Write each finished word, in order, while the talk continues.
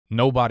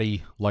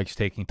nobody likes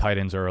taking tight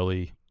ends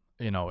early.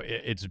 You know,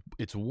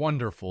 it's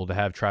wonderful to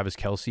have Travis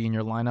Kelce in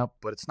your lineup,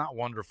 but it's not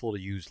wonderful to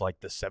use like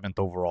the 7th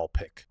overall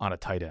pick on a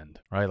tight end,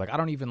 right? Like I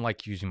don't even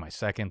like using my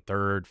 2nd,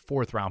 3rd,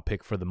 4th round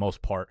pick for the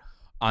most part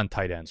on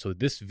tight end. So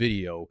this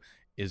video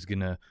is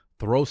going to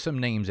throw some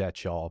names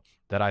at y'all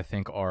that I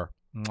think are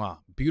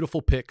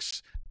beautiful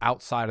picks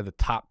outside of the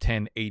top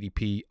 10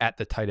 ADP at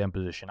the tight end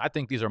position. I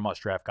think these are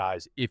must draft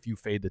guys if you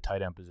fade the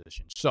tight end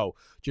position. So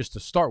just to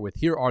start with,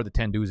 here are the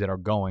 10 dudes that are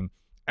going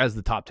as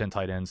the top 10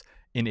 tight ends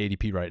in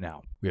ADP right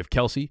now. We have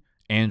Kelce,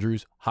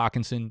 Andrews,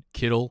 Hawkinson,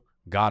 Kittle,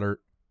 Goddard,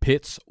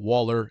 Pitts,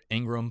 Waller,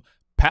 Ingram,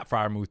 Pat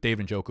Freiermuth,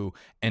 David Njoku,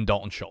 and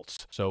Dalton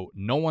Schultz. So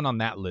no one on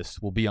that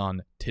list will be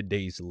on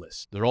today's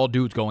list. They're all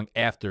dudes going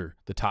after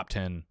the top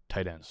 10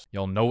 tight ends.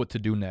 Y'all know what to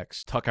do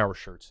next. Tuck our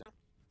shirts in.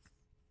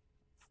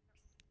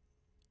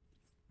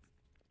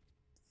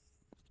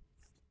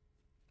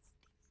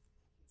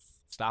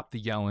 Stop the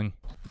yelling.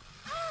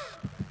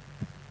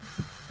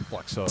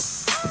 Flex up.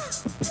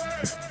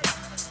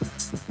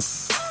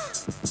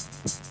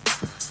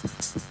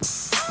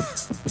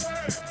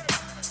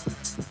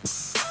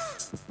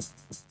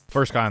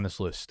 First guy on this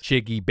list,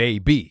 Chiggy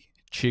Baby,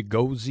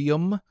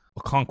 Chigozium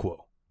Okonkwo,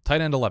 tight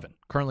end 11,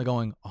 currently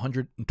going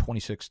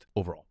 126th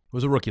overall. He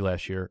was a rookie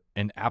last year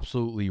and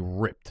absolutely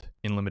ripped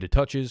in limited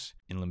touches,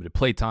 in limited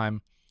play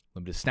time,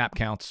 limited snap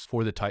counts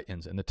for the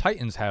Titans. And the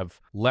Titans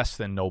have less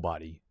than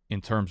nobody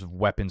in terms of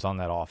weapons on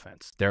that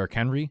offense. Derrick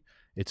Henry,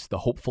 it's the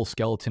hopeful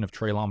skeleton of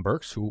Treylon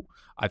Burks, who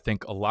I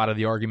think a lot of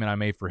the argument I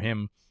made for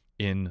him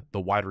in the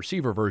wide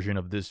receiver version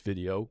of this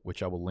video,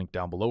 which I will link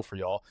down below for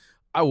y'all,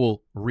 I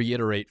will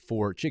reiterate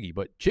for Chiggy.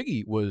 But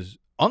Chiggy was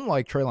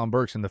unlike Treylon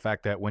Burks in the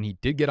fact that when he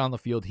did get on the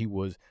field, he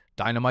was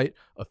dynamite,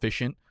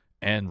 efficient,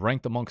 and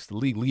ranked amongst the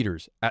league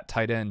leaders at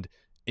tight end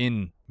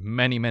in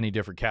many, many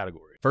different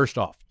categories. First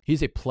off,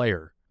 he's a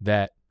player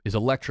that is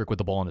electric with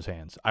the ball in his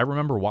hands. I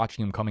remember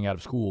watching him coming out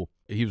of school.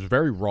 He was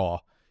very raw.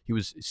 He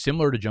was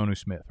similar to Jonnu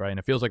Smith, right? And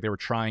it feels like they were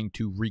trying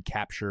to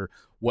recapture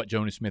what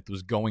Jonnu Smith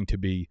was going to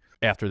be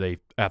after they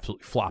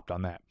absolutely flopped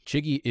on that.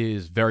 Chiggy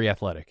is very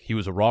athletic. He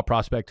was a raw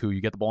prospect who you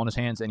get the ball in his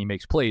hands and he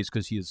makes plays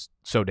because he is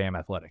so damn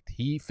athletic.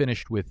 He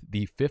finished with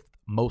the 5th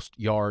most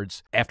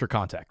yards after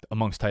contact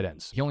amongst tight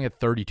ends. He only had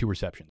 32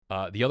 receptions.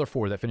 The other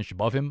 4 that finished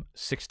above him,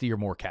 60 or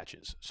more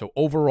catches. So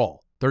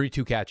overall,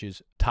 32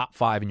 catches, top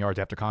 5 in yards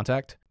after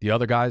contact. The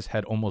other guys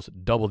had almost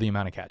double the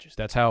amount of catches.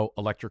 That's how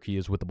electric he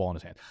is with the ball in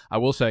his hand. I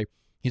will say,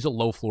 he's a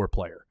low floor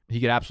player. He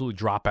could absolutely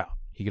drop out.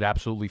 He could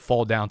absolutely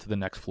fall down to the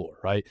next floor,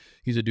 right?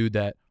 He's a dude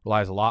that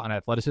relies a lot on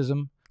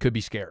athleticism. Could be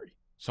scary.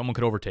 Someone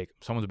could overtake him.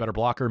 Someone's a better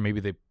blocker.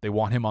 Maybe they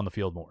want him on the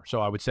field more. So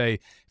I would say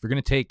if you're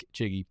going to take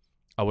Chiggy,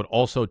 I would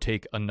also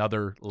take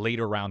another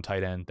later round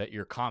tight end that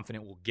you're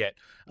confident will get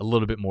a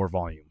little bit more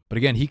volume. But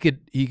again, he could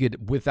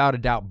without a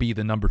doubt be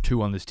the number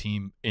 2 on this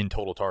team in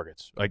total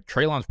targets. Like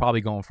Treylon's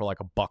probably going for like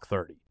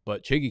 $130,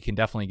 but Chiggy can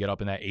definitely get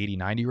up in that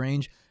 80-90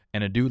 range.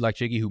 And a dude like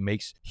Chiggy who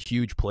makes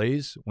huge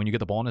plays when you get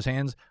the ball in his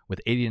hands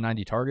with 80 to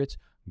 90 targets,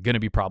 going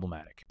to be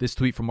problematic. This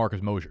tweet from Marcus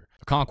Mojo.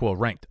 Okonkwo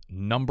ranked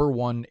number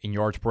 1 in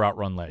yards per out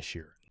run last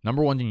year.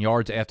 Number 1 in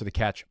yards after the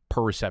catch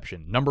per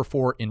reception. Number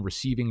 4 in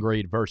receiving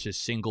grade versus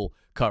single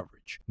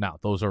coverage. Now,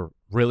 those are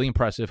really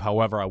impressive.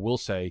 However, I will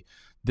say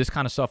this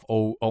kind of stuff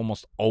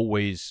almost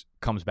always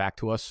comes back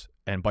to us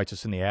and bites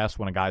us in the ass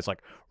when a guy's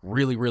like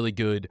really, really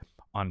good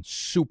on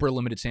super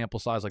limited sample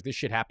size. Like this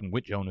shit happened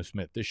with Jonnu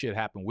Smith. This shit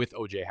happened with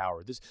O.J.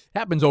 Howard. This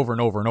happens over and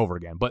over and over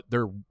again. But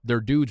they're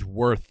dudes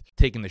worth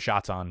taking the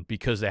shots on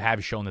because they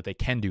have shown that they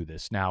can do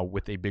this. Now,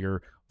 with a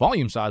bigger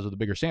volume size, with a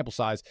bigger sample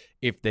size,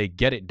 if they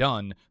get it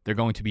done, they're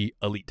going to be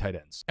elite tight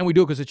ends. And we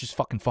do it because it's just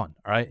fucking fun,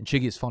 all right? And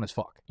Chiggy is fun as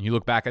fuck. And you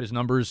look back at his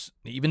numbers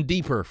even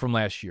deeper from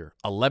last year.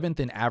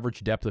 11th in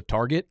average depth of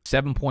target,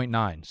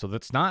 7.9. So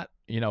that's not,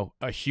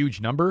 a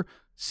huge number.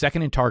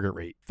 2nd in target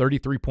rate,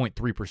 33.3%.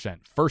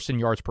 1st in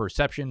yards per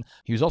reception.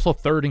 He was also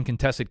 3rd in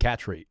contested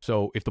catch rate.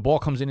 So if the ball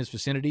comes in his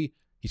vicinity,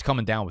 he's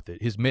coming down with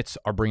it. His mitts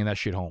are bringing that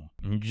shit home.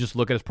 And you just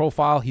look at his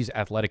profile, he's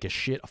athletic as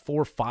shit. A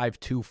 4.52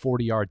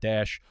 40-yard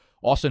dash.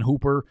 Austin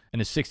Hooper and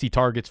his 60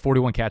 targets,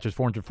 41 catches,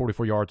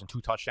 444 yards, and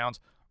 2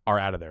 touchdowns are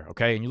out of there,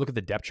 okay? And you look at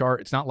the depth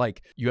chart, it's not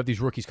like you have these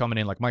rookies coming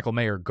in like Michael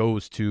Mayer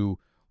goes to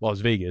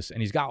Las Vegas,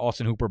 and he's got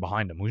Austin Hooper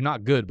behind him, who's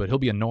not good, but he'll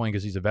be annoying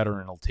because he's a veteran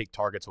and he'll take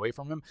targets away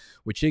from him.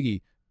 With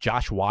Chiggy,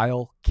 Josh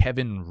Weil,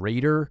 Kevin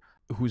Rader,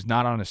 who's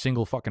not on a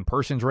single fucking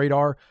person's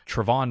radar,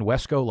 Trevon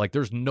Wesco, like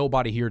there's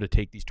nobody here to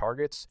take these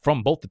targets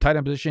from both the tight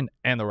end position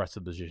and the rest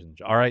of the positions.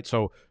 All right,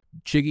 so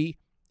Chiggy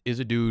is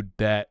a dude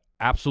that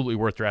absolutely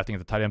worth drafting at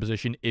the tight end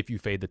position if you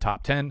fade the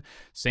top 10.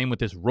 Same with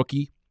this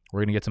rookie. We're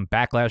going to get some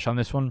backlash on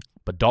this one,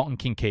 but Dalton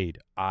Kincaid,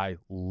 I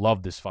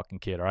love this fucking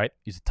kid, all right?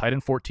 He's a tight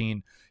end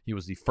 14. He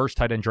was the first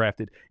tight end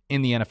drafted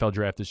in the NFL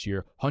draft this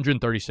year,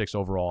 136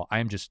 overall.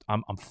 I'm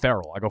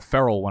feral. I go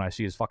feral when I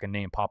see his fucking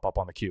name pop up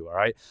on the queue, all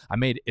right? I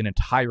made an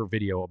entire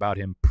video about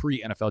him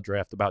pre-NFL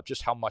draft about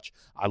just how much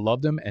I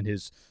loved him, and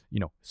his,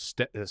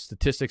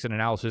 statistics and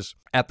analysis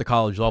at the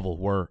college level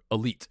were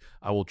elite.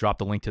 I will drop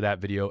the link to that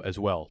video as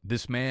well.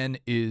 This man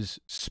is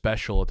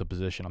special at the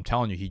position. I'm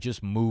telling you, he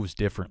just moves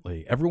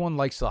differently. Everyone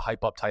likes to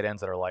hype up tight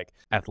ends that are like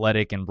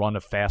athletic and run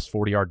a fast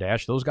 40-yard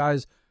dash. Those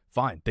guys,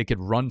 fine. They could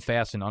run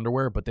fast in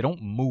underwear, but they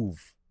don't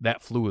move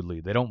that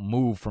fluidly. They don't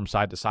move from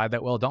side to side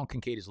that well. Dalton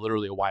Kincaid is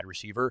literally a wide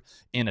receiver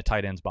in a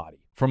tight end's body.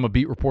 From a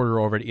beat reporter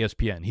over at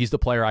ESPN, he's the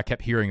player I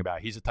kept hearing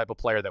about. He's the type of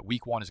player that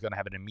week one is going to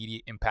have an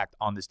immediate impact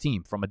on this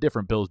team. From a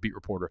different Bills beat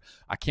reporter,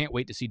 I can't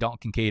wait to see Dalton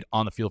Kincaid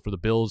on the field for the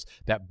Bills.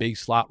 That big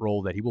slot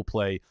role that he will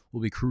play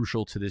will be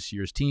crucial to this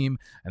year's team.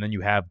 And then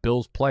you have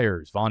Bills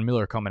players, Von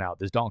Miller coming out.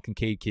 This Dalton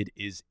Kincaid kid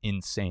is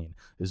insane.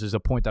 This is a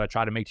point that I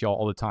try to make to y'all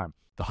all the time.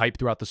 The hype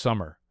throughout the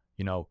summer,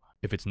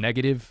 if it's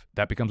negative,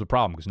 that becomes a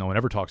problem because no one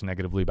ever talks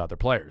negatively about their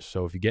players.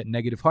 So if you get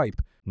negative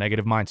hype,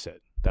 negative mindset,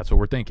 that's what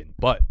we're thinking.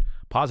 But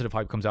positive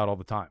hype comes out all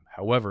the time.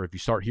 However, if you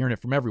start hearing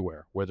it from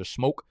everywhere, where there's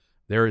smoke,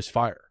 there is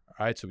fire.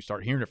 All right, so we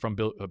start hearing it from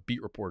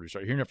beat reporters,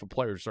 start hearing it from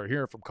players, start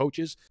hearing it from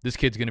coaches. This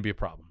kid's going to be a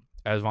problem.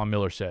 As Von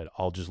Miller said,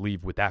 I'll just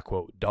leave with that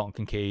quote. Dalton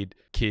Kincaid,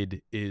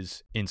 kid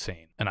is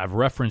insane. And I've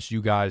referenced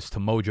you guys to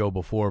Mojo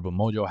before, but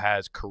Mojo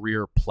has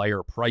career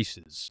player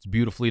prices. It's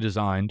beautifully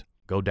designed.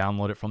 Go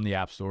download it from the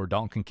App Store.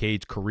 Dalton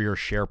Kincaid's career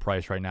share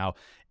price right now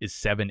is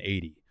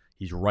 $7.80.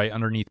 He's right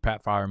underneath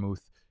Pat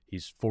Freiermuth.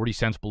 He's 40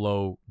 cents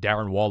below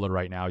Darren Waller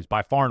right now. He's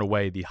by far and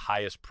away the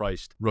highest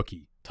priced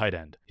rookie tight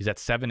end. He's at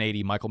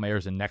 $7.80. Michael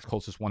Mayer's the next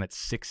closest one at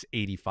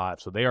 $6.85.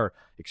 So they are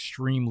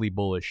extremely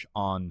bullish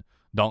on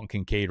Dalton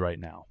Kincaid right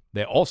now.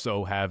 They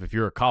also have, if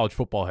you're a college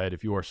football head,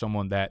 if you are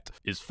someone that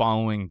is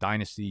following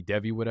Dynasty,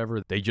 Devy,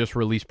 whatever, they just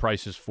released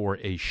prices for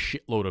a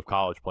shitload of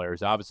college players.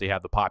 They obviously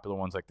have the popular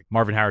ones like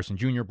Marvin Harrison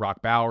Jr.,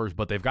 Brock Bowers,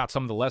 but they've got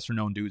some of the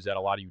lesser-known dudes that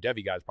a lot of you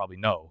Devy guys probably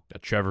know.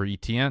 Got Trevor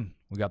Etienne.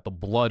 We got the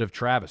blood of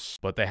Travis,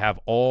 but they have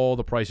all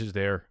the prices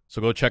there. So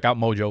go check out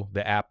Mojo.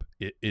 The app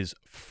is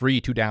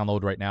free to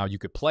download right now. You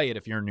could play it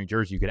if you're in New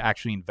Jersey. You could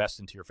actually invest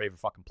into your favorite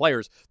fucking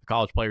players, the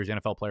college players,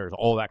 NFL players,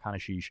 all that kind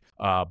of sheesh.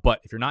 But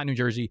if you're not in New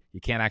Jersey,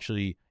 you can't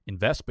actually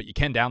invest, but you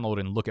can download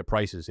and look at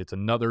prices. It's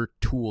another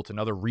tool, it's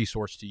another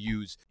resource to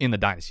use in the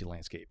dynasty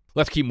landscape.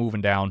 Let's keep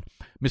moving down.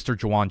 Mr.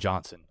 Juwan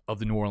Johnson of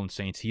the New Orleans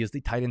Saints. He is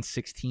the tight end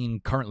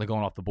 16, currently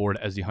going off the board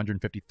as the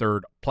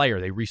 153rd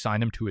player. They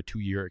re-signed him to a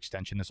 2-year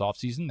extension this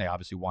offseason. They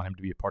obviously want him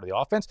to be a part of the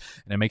offense,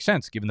 and it makes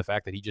sense given the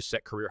fact that he just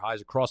set career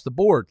highs across the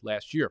board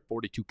last year.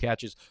 42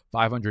 catches,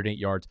 508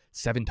 yards,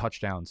 7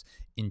 touchdowns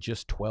in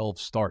just 12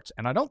 starts.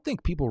 And I don't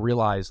think people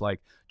realize,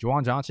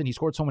 Juwan Johnson, he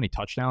scored so many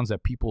touchdowns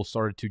that people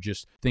started to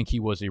just think he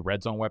was a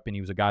red zone weapon.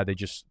 He was a guy they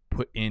just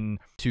put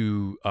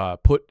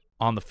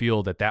on the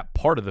field at that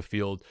part of the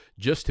field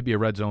just to be a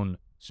red zone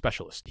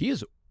specialist. He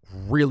is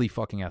really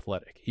fucking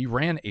athletic. He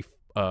ran a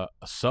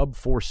sub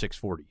 4.6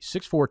 40,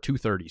 6'4",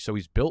 230. So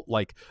he's built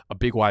like a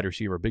big wide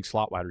receiver, a big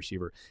slot wide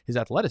receiver. His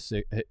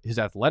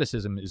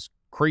athleticism is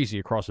crazy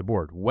across the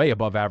board, way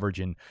above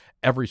average in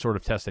every sort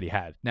of test that he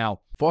had.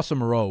 Now, Foster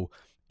Moreau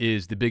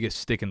is the biggest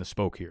stick in the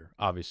spoke here,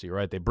 obviously,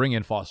 right? They bring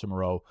in Foster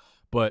Moreau,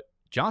 but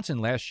Johnson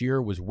last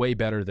year was way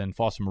better than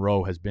Foster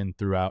Moreau has been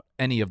throughout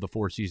any of the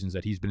 4 seasons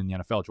that he's been in the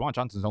NFL. Juwan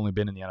Johnson's only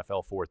been in the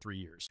NFL for 3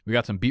 years. We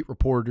got some beat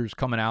reporters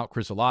coming out.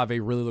 Chris Olave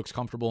really looks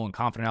comfortable and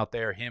confident out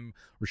there. Him,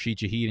 Rashid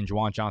Shaheed, and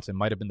Juwan Johnson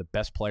might have been the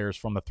best players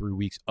from the 3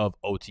 weeks of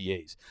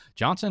OTAs.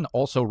 Johnson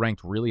also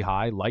ranked really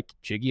high, like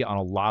Chiggy, on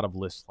a lot of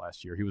lists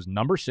last year. He was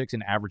number 6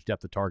 in average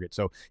depth of target,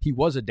 so he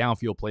was a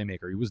downfield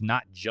playmaker. He was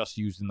not just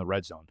used in the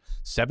red zone.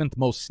 7th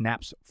most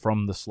snaps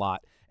from the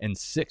slot and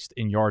 6th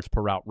in yards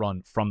per route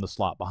run from the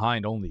slot,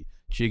 behind only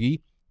Chiggy,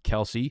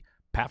 Kelsey,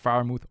 Pat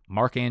Freiermuth,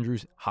 Mark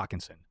Andrews,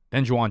 Hawkinson.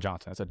 Then Juwan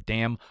Johnson. That's a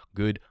damn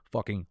good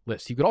fucking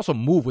list. He could also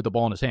move with the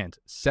ball in his hands.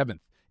 7th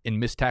in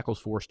missed tackles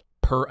forced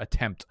per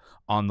attempt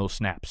on those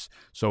snaps.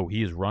 So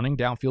he is running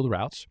downfield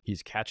routes.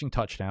 He's catching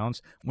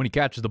touchdowns. When he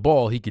catches the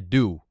ball, he could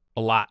do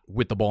a lot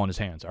with the ball in his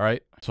hands, all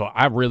right? So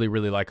I really,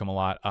 really like him a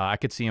lot. I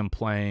could see him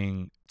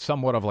playing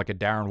somewhat of like a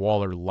Darren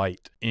Waller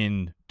light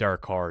in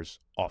Derek Carr's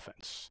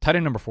offense. Tight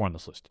end number 4 on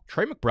this list,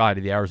 Trey McBride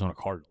of the Arizona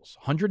Cardinals,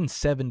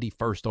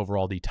 171st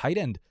overall, the tight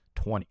end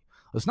 20.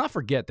 Let's not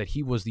forget that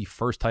he was the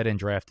first tight end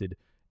drafted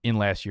in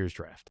last year's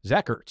draft.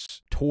 Zach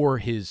Ertz tore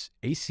his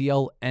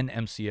ACL and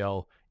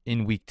MCL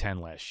in week 10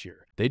 last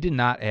year. They did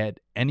not add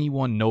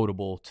anyone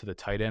notable to the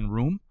tight end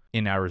room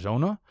in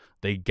Arizona.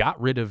 They got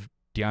rid of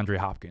DeAndre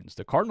Hopkins.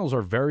 The Cardinals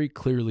are very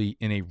clearly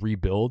in a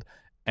rebuild,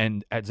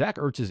 and at Zach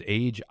Ertz's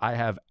age, I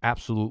have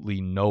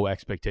absolutely no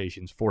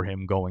expectations for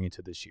him going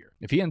into this year.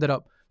 If he ended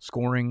up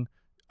scoring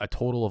a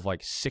total of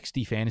like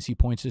 60 fantasy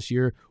points this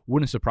year,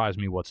 wouldn't surprise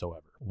me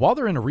whatsoever. While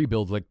they're in a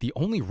rebuild, like the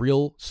only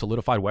real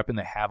solidified weapon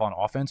they have on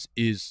offense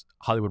is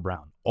Hollywood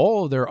Brown.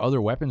 All of their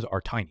other weapons are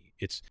tiny.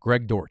 It's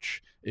Greg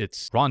Dortch.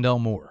 It's Rondell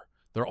Moore.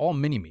 they're all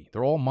mini-me.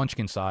 They're all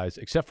munchkin size,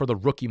 except for the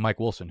rookie Mike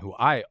Wilson, who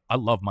I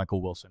love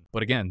Michael Wilson.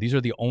 But again, these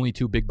are the only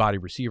two big body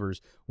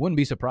receivers. Wouldn't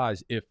be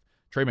surprised if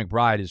Trey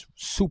McBride is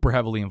super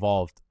heavily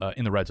involved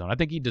in the red zone. I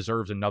think he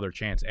deserves another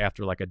chance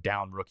after like a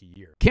down rookie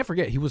year. Can't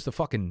forget, he was the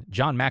fucking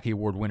John Mackey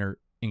Award winner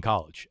in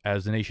college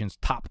as the nation's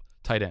top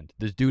tight end.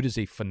 This dude is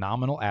a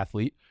phenomenal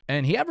athlete,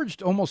 and he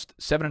averaged almost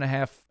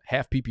 7.5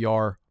 half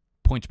PPR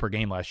points per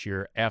game last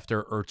year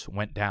after Ertz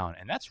went down.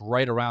 And that's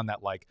right around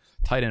that like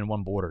tight end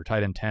 1 border,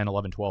 tight end 10,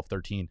 11, 12,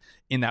 13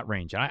 in that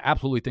range. And I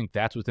absolutely think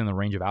that's within the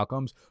range of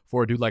outcomes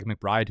for a dude like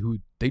McBride, who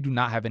they do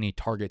not have any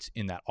targets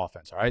in that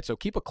offense. All right. So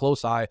keep a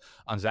close eye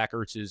on Zach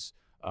Ertz's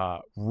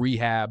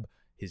rehab,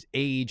 his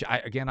age.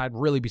 I'd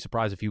really be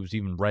surprised if he was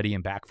even ready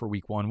and back for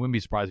week 1. Wouldn't be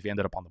surprised if he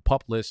ended up on the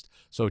PUP list.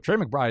 So Trey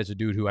McBride is a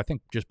dude who I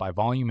think just by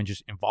volume and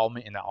just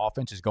involvement in that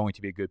offense is going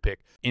to be a good pick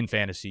in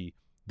fantasy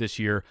this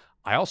year.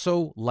 I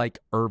also like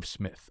Irv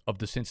Smith of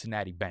the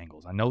Cincinnati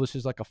Bengals. I know this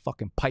is like a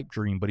fucking pipe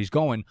dream, but he's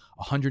going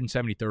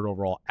 173rd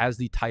overall as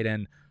the tight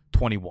end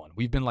 21.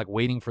 We've been like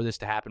waiting for this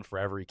to happen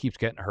forever. He keeps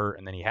getting hurt,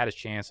 and then he had his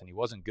chance and he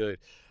wasn't good.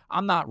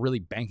 I'm not really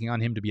banking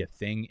on him to be a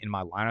thing in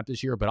my lineup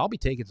this year, but I'll be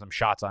taking some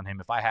shots on him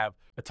if I have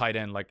a tight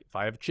end. Like if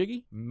I have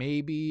Chiggy,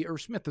 maybe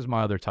Irv Smith is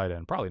my other tight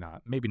end. Probably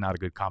not. Maybe not a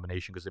good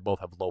combination because they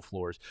both have low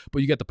floors,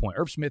 but you get the point.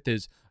 Irv Smith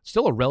is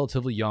still a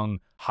relatively young,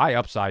 high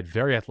upside,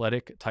 very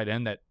athletic tight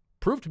end that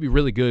proved to be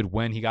really good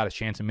when he got a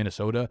chance in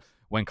Minnesota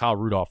when Kyle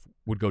Rudolph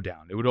would go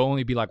down. It would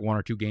only be like 1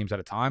 or 2 games at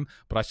a time,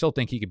 but I still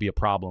think he could be a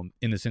problem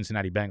in the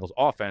Cincinnati Bengals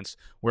offense,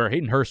 where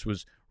Hayden Hurst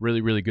was really,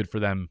 really good for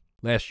them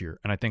last year.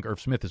 And I think Irv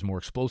Smith is more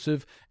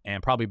explosive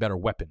and probably a better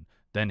weapon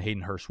than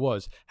Hayden Hurst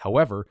was.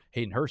 However,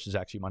 Hayden Hurst is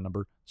actually my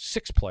number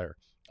 6 player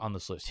on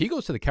this list. He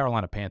goes to the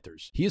Carolina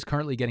Panthers. He is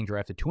currently getting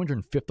drafted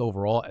 205th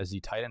overall as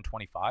the tight end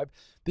 25.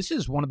 This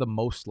is one of the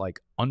most like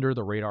under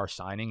the radar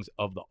signings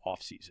of the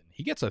offseason.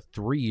 He gets a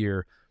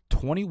 3-year,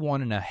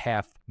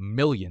 $21.5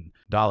 million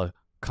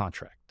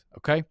contract.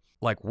 Okay.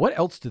 Like what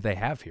else do they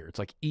have here? It's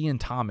like Ian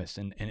Thomas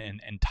and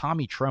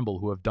Tommy Tremble,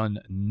 who have done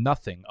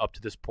nothing up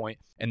to this point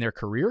in their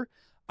career.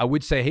 I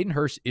would say Hayden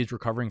Hurst is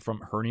recovering from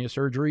hernia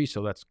surgery,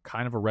 so that's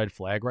kind of a red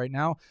flag right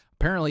now.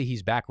 Apparently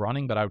he's back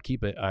running, but I would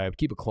keep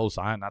a close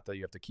eye on. Not that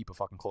you have to keep a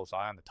fucking close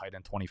eye on the tight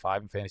end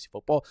 25 in fantasy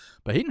football,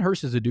 but Hayden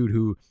Hurst is a dude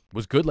who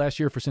was good last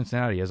year for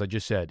Cincinnati. As I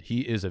just said,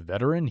 he is a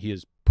veteran. He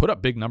has put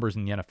up big numbers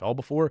in the NFL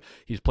before.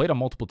 He's played on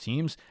multiple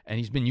teams, and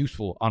he's been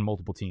useful on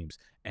multiple teams.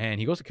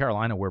 And he goes to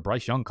Carolina, where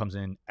Bryce Young comes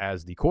in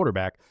as the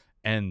quarterback,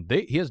 and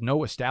he has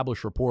no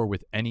established rapport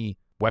with any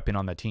weapon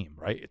on that team,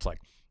 right? It's like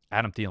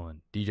Adam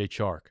Thielen, DJ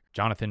Chark,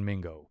 Jonathan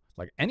Mingo.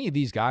 Like any of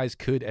these guys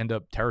could end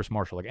up, Terrace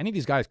Marshall, like any of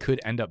these guys could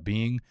end up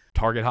being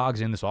target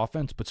hogs in this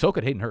offense, but so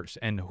could Hayden Hurst.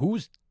 And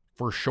who's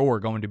for sure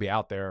going to be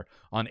out there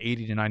on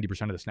 80 to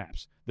 90% of the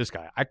snaps? This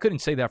guy. I couldn't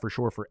say that for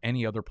sure for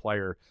any other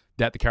player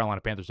that the Carolina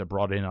Panthers have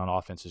brought in on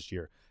offense this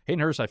year. Hayden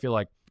Hurst, I feel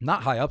like,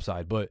 not high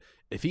upside, but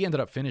if he ended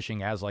up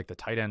finishing as like the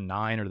tight end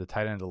 9 or the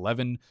tight end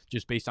 11,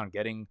 just based on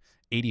getting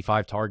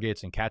 85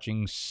 targets and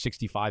catching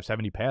 65,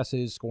 70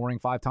 passes, scoring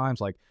 5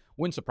 times, like,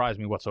 wouldn't surprise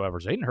me whatsoever.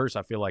 So Hayden Hurst,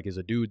 I feel like, is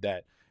a dude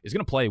that is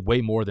going to play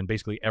way more than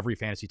basically every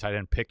fantasy tight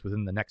end picked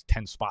within the next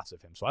 10 spots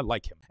of him. So I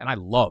like him. And I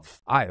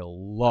love Isaiah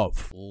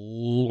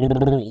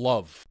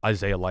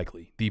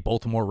Likely, the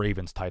Baltimore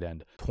Ravens tight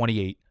end,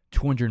 28,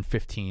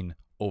 215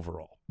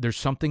 overall. There's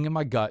something in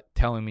my gut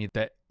telling me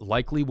that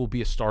Likely will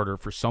be a starter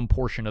for some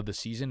portion of the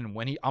season. And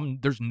when I'm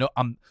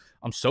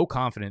so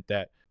confident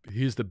that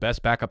he's the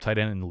best backup tight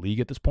end in the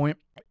league at this point.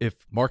 If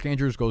Mark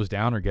Andrews goes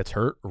down or gets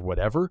hurt or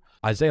whatever,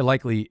 Isaiah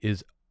Likely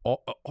is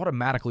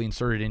automatically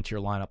inserted into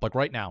your lineup. Like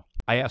right now,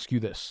 I ask you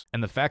this,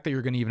 and the fact that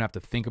you're going to even have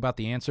to think about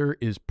the answer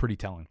is pretty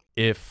telling.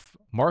 If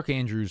Mark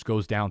Andrews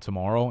goes down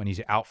tomorrow and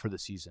he's out for the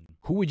season,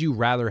 who would you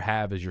rather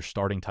have as your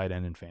starting tight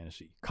end in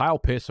fantasy? Kyle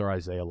Pitts or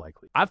Isaiah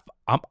Likely?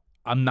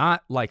 I'm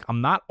not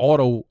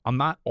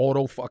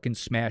auto fucking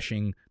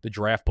smashing the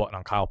draft button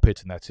on Kyle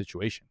Pitts in that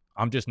situation.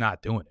 I'm just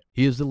not doing it.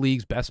 He is the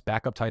league's best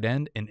backup tight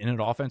end and in an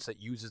offense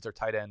that uses their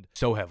tight end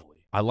so heavily.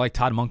 I like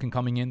Todd Monken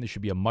coming in. This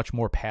should be a much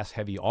more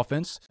pass-heavy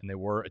offense. And they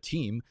were a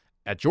team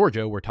at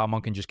Georgia, where Todd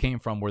Monken just came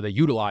from, where they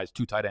utilized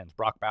 2 tight ends,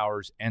 Brock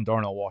Bowers and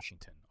Darnell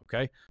Washington.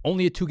 Okay?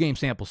 Only a 2-game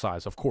sample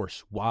size, of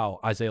course,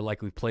 while Isaiah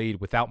Likely played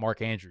without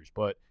Mark Andrews,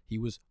 but he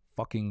was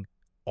fucking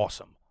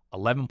awesome.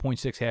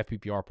 11.6 half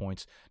PPR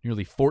points,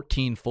 nearly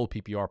 14 full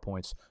PPR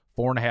points,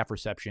 4.5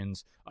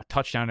 receptions, a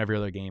touchdown every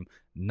other game,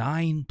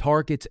 9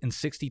 targets, and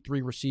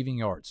 63 receiving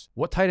yards.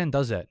 What tight end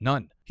does that?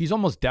 None. He's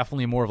almost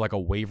definitely more of like a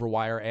waiver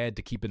wire ad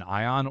to keep an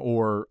eye on,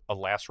 or a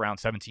last round,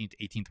 17th,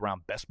 18th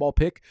round best ball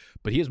pick,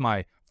 but he is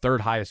my 3rd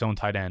highest owned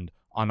tight end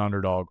on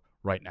Underdog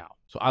right now.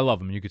 So I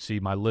love him. You can see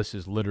my list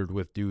is littered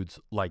with dudes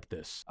like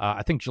this.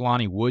 I think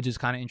Jelani Woods is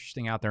kind of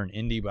interesting out there in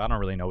Indy, but I don't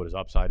really know what his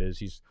upside is.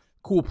 He's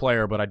a cool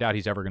player, but I doubt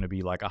he's ever going to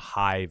be like a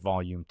high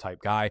volume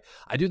type guy.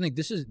 I do think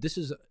this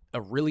is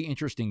a really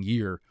interesting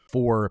year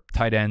for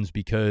tight ends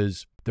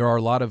because there are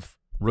a lot of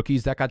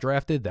rookies that got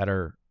drafted that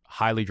are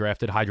highly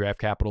drafted, high draft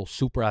capital,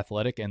 super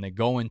athletic, and they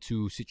go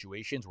into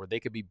situations where they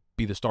could be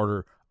the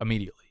starter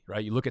immediately,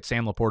 right? You look at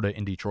Sam Laporta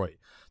in Detroit.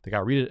 They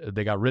got rid of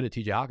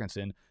TJ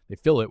Hawkinson. They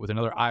fill it with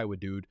another Iowa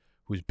dude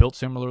who's built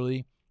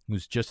similarly,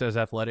 who's just as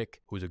athletic,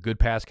 who's a good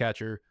pass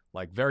catcher,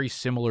 like very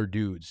similar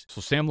dudes.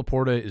 So Sam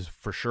Laporta is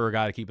for sure a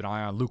guy to keep an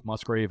eye on. Luke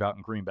Musgrave out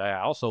in Green Bay.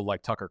 I also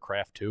like Tucker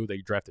Kraft too. They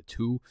drafted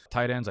 2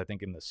 tight ends, I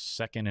think in the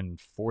 2nd and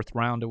 4th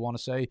round, I want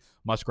to say.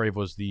 Musgrave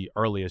was the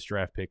earliest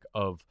draft pick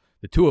of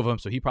the 2 of them,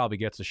 so he probably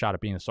gets a shot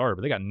at being a starter,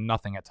 but they got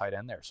nothing at tight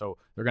end there. So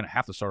they're going to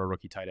have to start a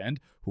rookie tight end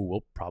who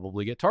will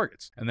probably get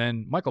targets. And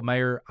then Michael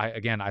Mayer, I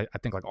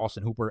think like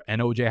Austin Hooper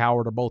and O.J.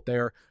 Howard are both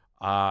there.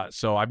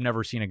 So I've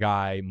never seen a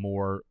guy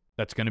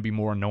that's going to be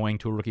more annoying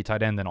to a rookie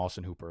tight end than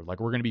Austin Hooper. Like,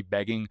 we're going to be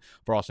begging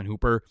for Austin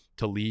Hooper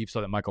to leave so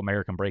that Michael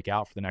Mayer can break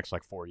out for the next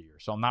 4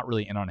 years. So I'm not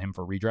really in on him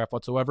for redraft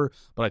whatsoever,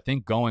 but I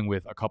think going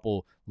with a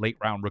couple late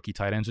round rookie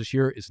tight ends this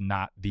year is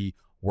not the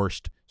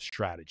worst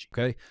strategy.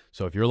 Okay.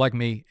 So if you're like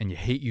me and you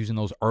hate using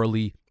those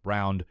early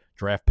round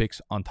draft picks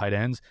on tight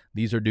ends,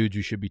 these are dudes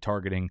you should be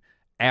targeting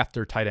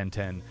after tight end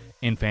 10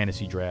 in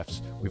fantasy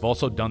drafts. We've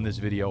also done this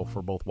video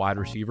for both wide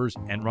receivers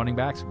and running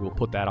backs. We'll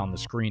put that on the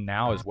screen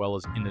now as well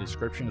as in the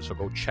description, so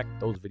go check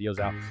those videos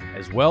out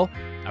as well.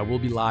 I will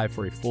be live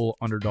for a full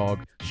Underdog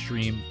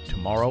stream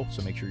tomorrow,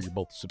 so make sure you're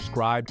both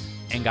subscribed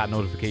and got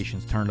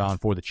notifications turned on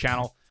for the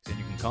channel, so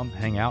you can come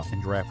hang out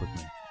and draft with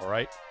me. All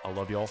right, I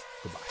love y'all.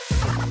 Goodbye.